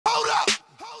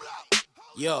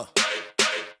Yeah.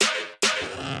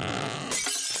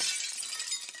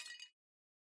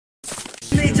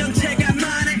 내 정체가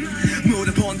말해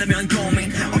물어본다면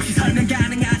고민 없이 설명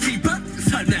가능하지 but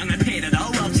설명할 필요도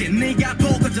없지 네가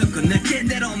보고 듣고 느낀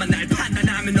대로만 날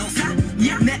판단하면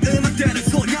농사야 내 음악들은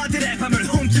소녀들의 밤을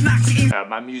훔쳐막지.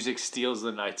 My music steals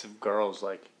the nights of girls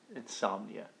like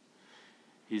insomnia.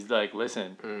 He's like,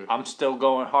 listen, I'm still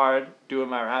going hard doing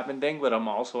my rapping thing, but I'm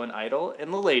also an idol,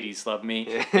 and the ladies love me,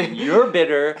 and you're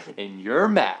bitter, and you're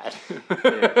mad.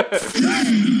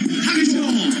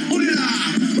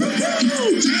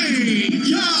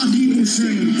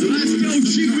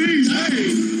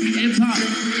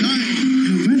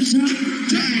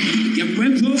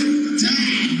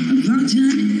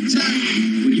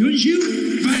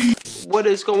 What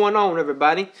is going on,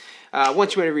 everybody?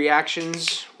 Once we had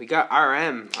reactions, we got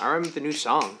RM with the new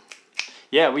song.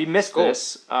 Yeah, we missed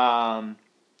this. I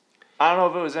don't know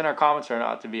if it was in our comments or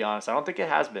not, to be honest. I don't think it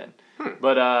has been.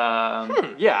 But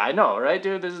yeah, I know, right,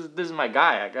 dude? This is my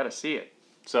guy. I gotta see it.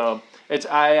 So it's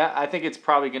I think it's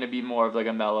probably gonna be more of like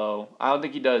a mellow. I don't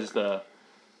think he does the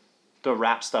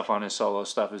rap stuff on his solo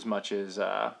stuff as much as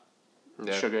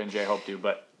Sugar and J-Hope do.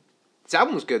 But His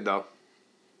album was good though.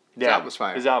 His album was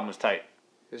fire. His album was tight.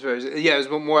 It was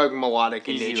more like melodic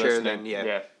in Easy nature listening.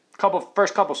 than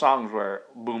First couple songs were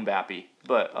boom bappy,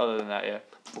 but other than that, yeah.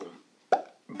 Boom,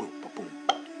 boom, boom.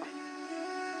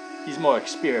 He's more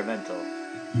experimental.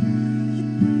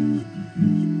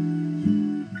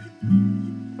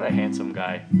 What a handsome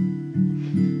guy.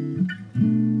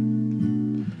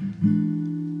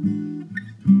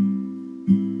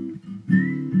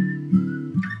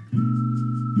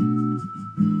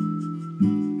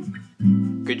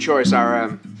 Good choice,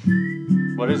 RM.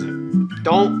 What is it?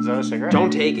 Is that a cigarette?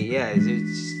 Don't take it. Yeah, it's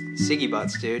Siggy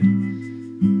Butts, dude.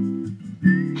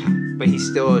 But he's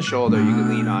still a shoulder you can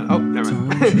lean on. Oh, never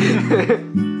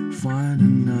mind. Find a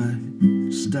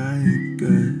night, stay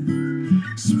good.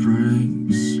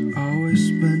 Spring's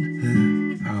always been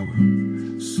here. I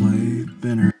will sleep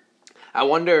in her. I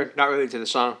wonder, not really to the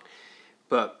song,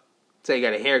 but say you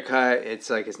got a haircut, it's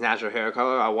like his natural hair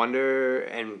color. I wonder,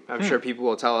 and I'm sure people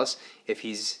will tell us if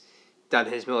he's done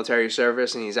his military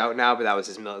service and he's out now, but that was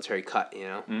his military cut, you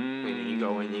know? When you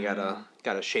go in, you gotta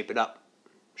shape it up.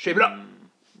 Shape it up!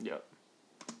 Yep.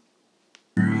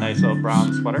 Nice little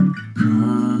brown sweater.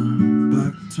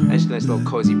 Nice little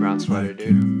cozy brown sweater,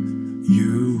 dude.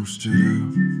 Used to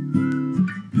do,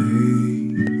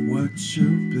 be what you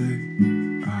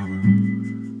be. I will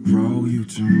roll you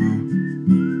to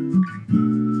moon.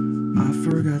 I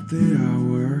forgot the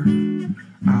hour.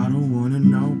 I don't wanna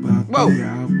know about the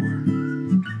hour.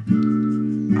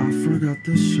 I forgot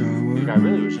the shower. I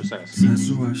really was just saying.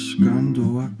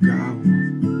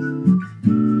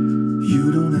 You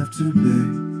don't have to be.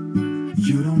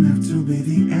 You don't have to be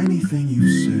the anything you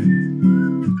say.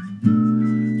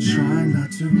 Try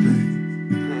not to be.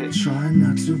 Try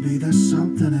not to be. There's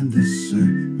something in this say.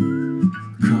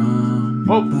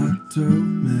 Come back to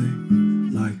me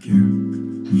like you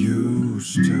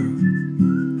used to.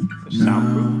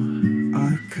 Now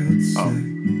I could say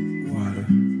what a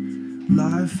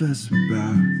life is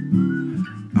about.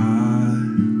 I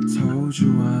told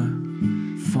you I'd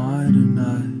find a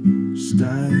night,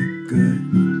 stay good.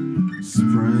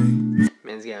 Spring.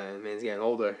 Man's getting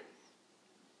older.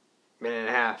 Minute and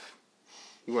a half.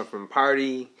 He went from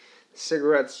party,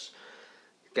 cigarettes,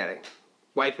 got a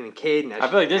wife and a kid. Now I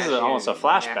feel like this is almost a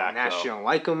flashback. Now she don't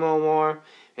like him no more.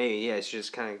 Maybe it's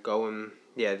just kind of going.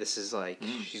 Yeah, this is like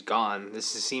she's gone.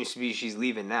 Seems to be she's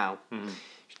leaving now.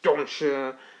 Don't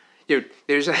you, dude?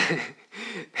 There's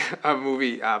a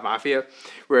movie Mafia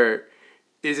where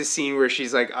there's a scene where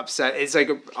she's like upset. It's like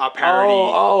a parody.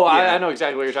 I know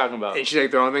exactly what you're talking about. And she's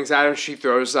like throwing things at him. She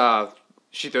throws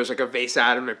like a vase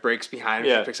at him. It breaks behind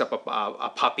her. She picks up a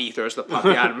puppy, throws the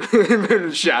puppy at him, and then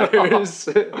it shatters.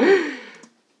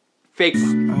 Fake.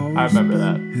 I remember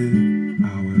that.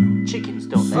 Chickens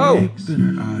don't lay eggs. Get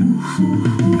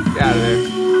out of there.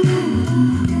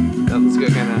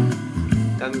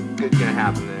 Nothing good gonna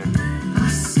happen there.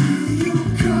 You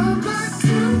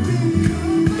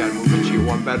gotta move into your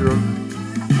one bedroom.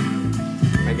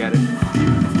 I get it.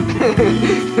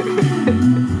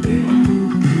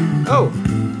 Oh.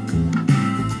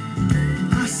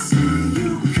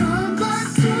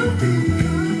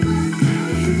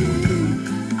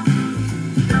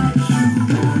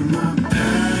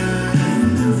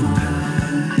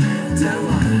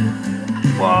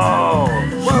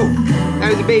 Whoa! That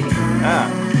was a baby. Yeah.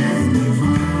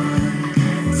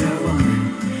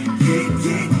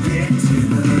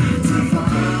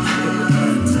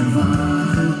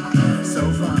 So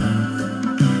fun.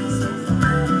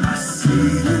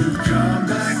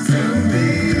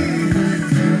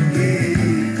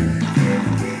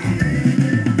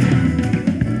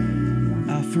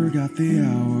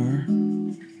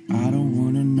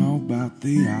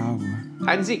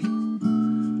 Hide and seek.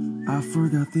 I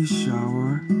forgot the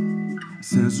shower.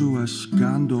 세수할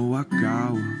시간도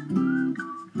아까워.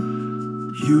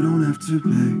 You don't have to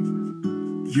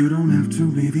be. You don't have to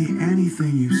be the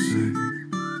anything you say.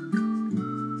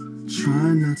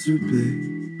 Try not to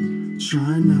be.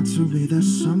 Try not to be.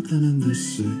 There's something in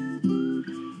this sea.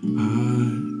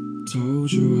 I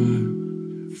told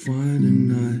you I'd find a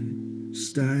night.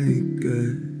 Stay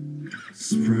good.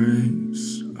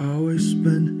 Spring's always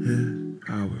been here.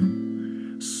 Our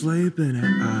sleeping at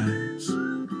eyes.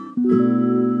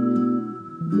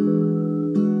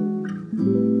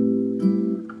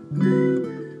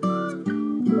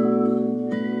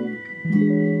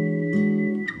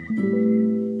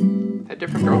 A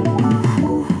different girl.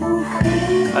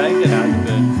 I think it has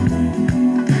been.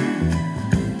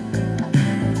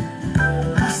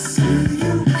 I see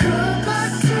you come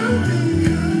back to me.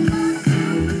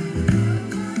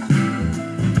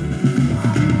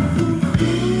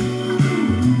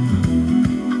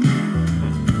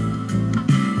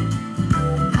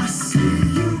 I see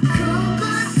you come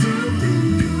back to me.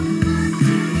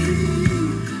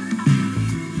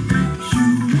 You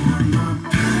are my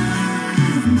pain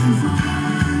divine,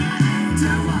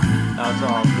 divine. That's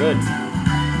all good.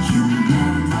 You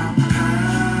are my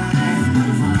pain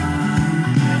divine,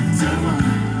 divine.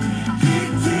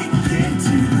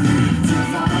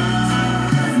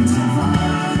 Divine,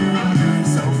 divine,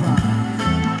 so fine.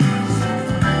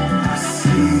 I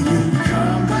see you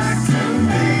come back to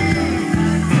me.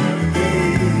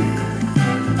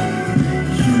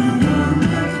 You are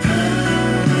my pain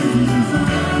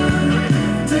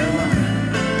divine, divine.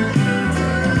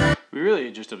 We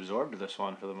really just absorbed this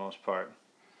one for the most part.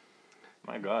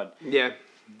 My God. Yeah.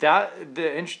 That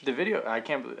the video, I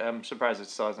can't believe, I'm surprised it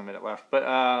still has a minute left, but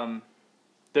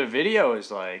the video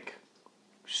is like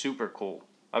super cool.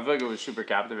 I feel like it was super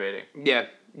captivating. Yeah.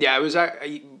 Yeah, it was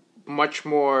much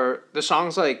more... The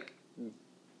song's, like,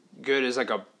 good as, like,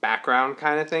 a background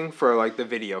kind of thing for, like, the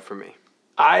video for me.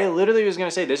 I literally was going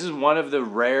to say, this is one of the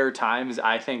rare times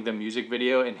I think the music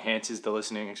video enhances the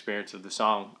listening experience of the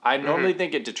song. I normally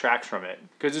think it detracts from it,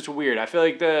 because it's weird. I feel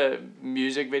like the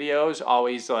music videos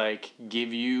always, like,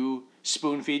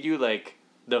 spoon feed you, like,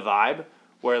 the vibe,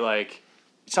 where, like,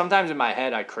 sometimes in my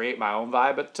head I create my own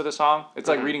vibe to the song. It's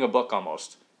like reading a book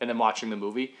almost, and then watching the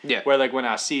movie. Yeah. Where, like, when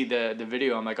I see the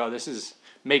video, I'm like, oh,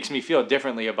 makes me feel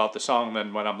differently about the song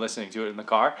than when I'm listening to it in the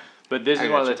car. But this is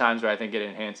one of the times where I think it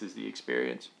enhances the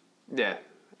experience. Yeah,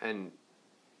 and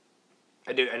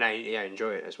I do, and I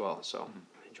enjoy it as well. So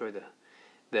I enjoy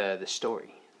the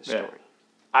story. The story.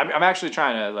 I'm actually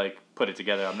trying to like put it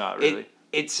together. I'm not really.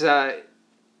 It's I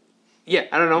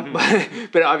don't know,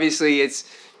 but obviously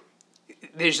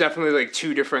there's definitely like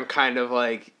two different kind of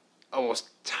like almost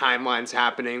timelines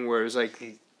happening. Where it's like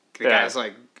the guy's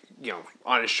like, you know,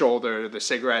 on his shoulder, the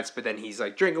cigarettes, but then he's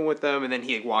like drinking with them, and then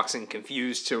he walks in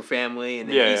confused to family, and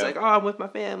then he's like, oh, I'm with my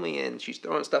family, and she's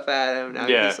throwing stuff at him, and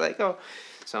he's like, oh,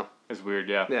 so. It's weird,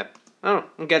 yeah. Yeah. I don't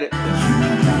know, I get it.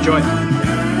 Enjoy it.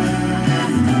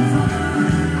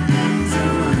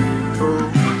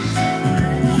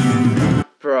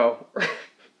 Bro.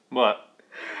 What?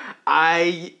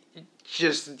 I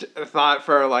just thought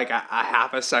for like a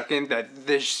half a second that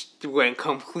this went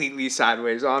completely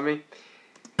sideways on me.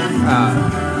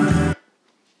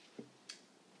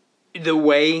 The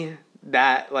way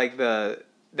that like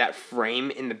that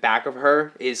frame in the back of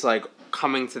her is like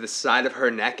coming to the side of her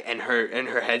neck, and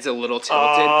her head's a little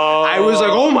tilted. I was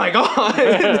like, oh my God.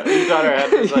 You thought her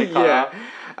head was like caught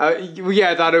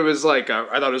I thought it was like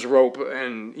I thought it was rope,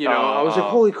 and you know I was like,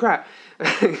 holy crap.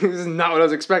 This is not what I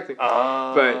was expecting.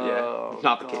 But yeah,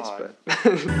 not the case. But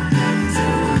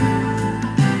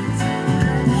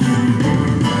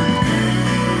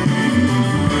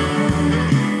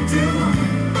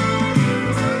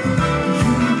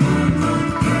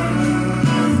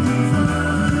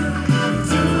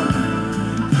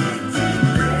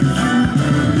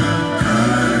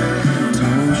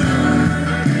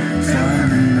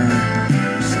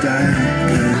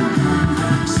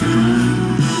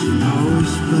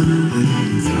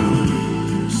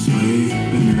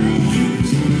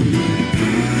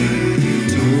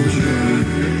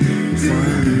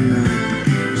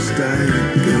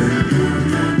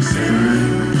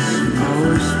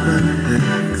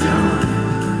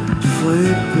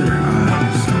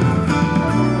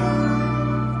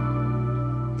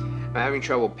I'm having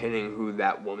trouble pinning who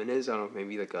that woman is. I don't know,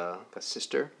 maybe like a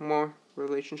sister more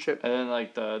relationship. And then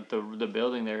like the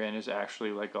building they're in is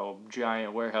actually like a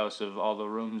giant warehouse of all the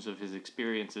rooms of his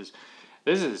experiences.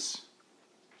 This is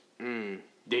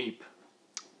deep.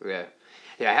 Yeah.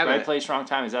 Yeah, I haven't. Right Place, Wrong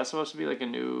Time. Is that supposed to be like a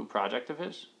new project of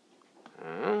his?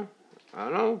 I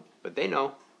don't know, but they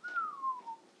know.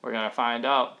 We're gonna find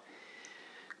out.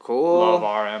 Cool.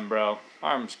 Love RM, bro.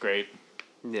 RM's great.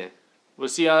 Yeah. We'll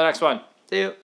see you on the next one. See you.